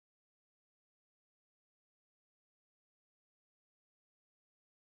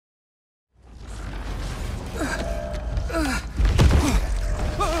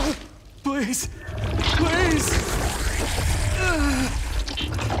Please. Please.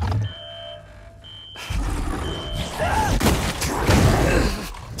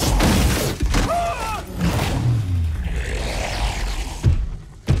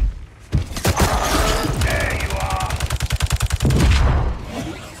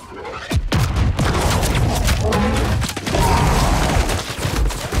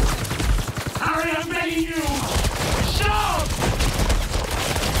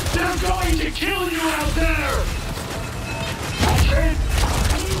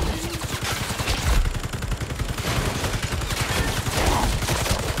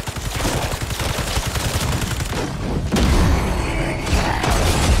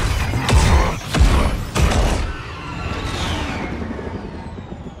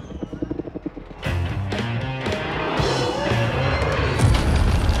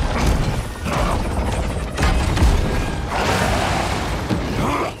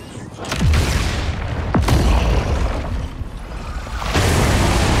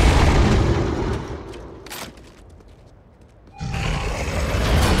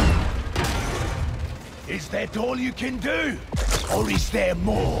 Is that all you can do? Or is there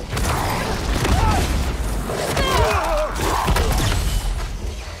more?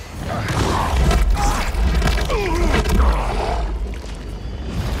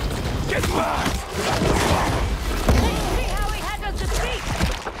 Get back! Let's see how he handles the beast!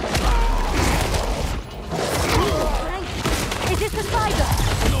 Frank, is it the spider?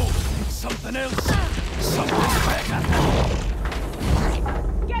 No, it's something else. Something better.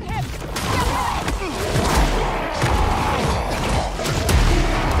 Get him!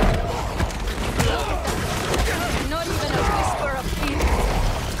 Not even a whisper of peace.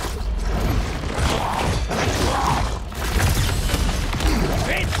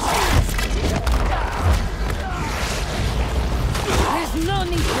 There's no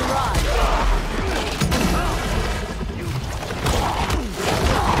need to run.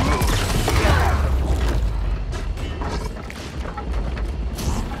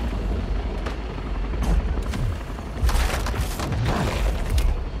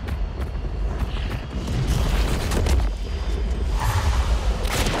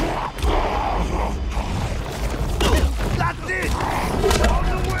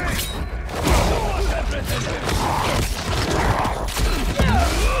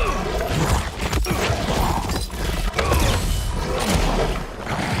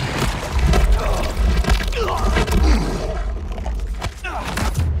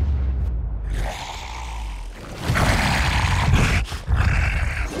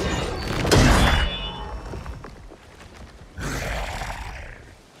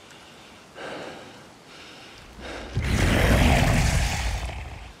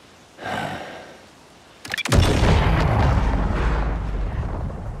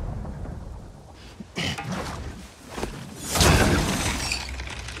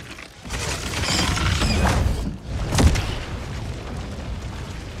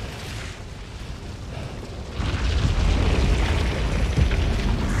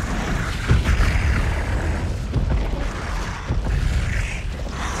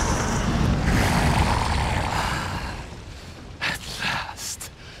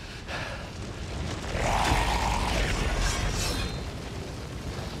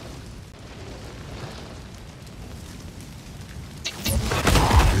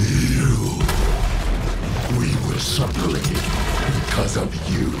 Because of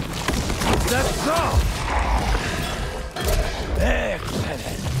you. That's all!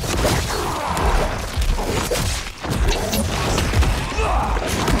 Excellent!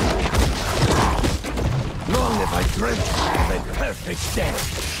 Long have I dreamt of a perfect death,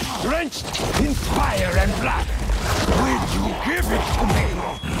 drenched in fire and blood. Will you give it to me?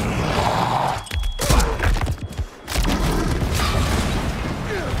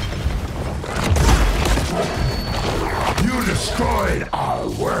 You destroyed our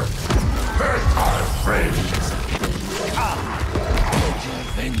work, hurt our friends. Come, your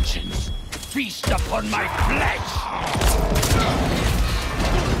vengeance, feast upon my flesh.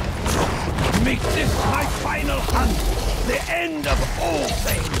 Make this my final hunt, the end of all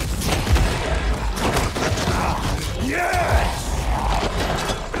things. Yes!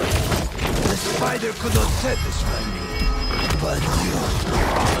 The spider could not satisfy me, but you...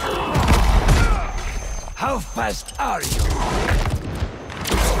 How fast are you?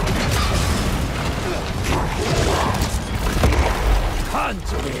 Hunt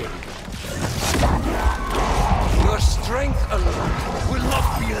me! Your strength alone will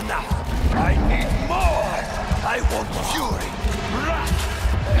not be enough. I need more! I want fury, wrath,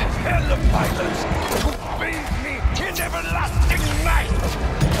 hell of violence to bathe me in everlasting night!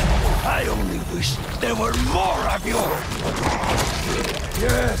 I only wish there were more of you!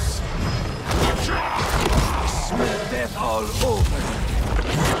 Yes! Smell death all over!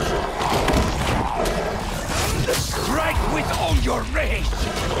 Strike with all your rage,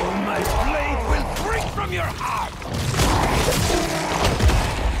 or my blade will break from your heart!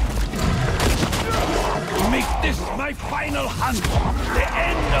 Make this my final hunt, the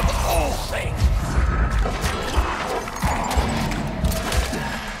end of all things!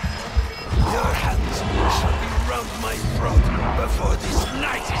 Your hands shall be round my throat before this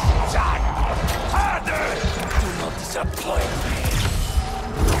night is done! Harder! Do not disappoint me!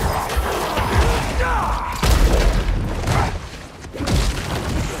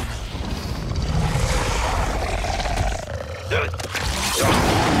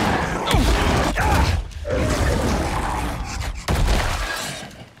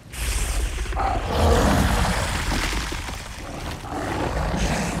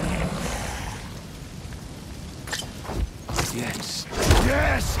 Yes,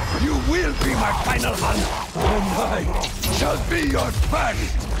 yes, you will be my final hunt, and I shall be your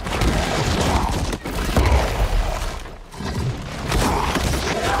bandit.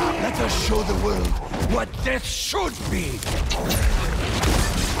 Let us show the world what death should be.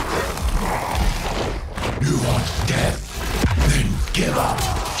 You want death? Then give up.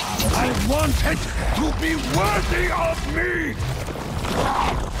 I want it to be worthy of me.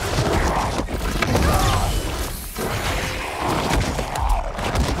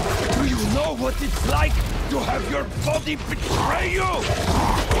 Do you know what it's like to have your body betray you?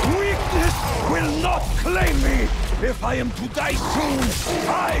 Weakness will not claim me. If I am to die soon,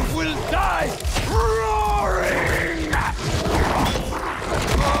 I will die roaring!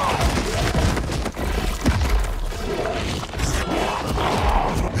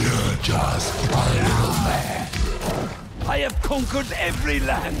 You're just a little man. I have conquered every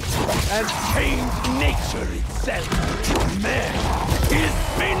land and tamed nature itself. Man is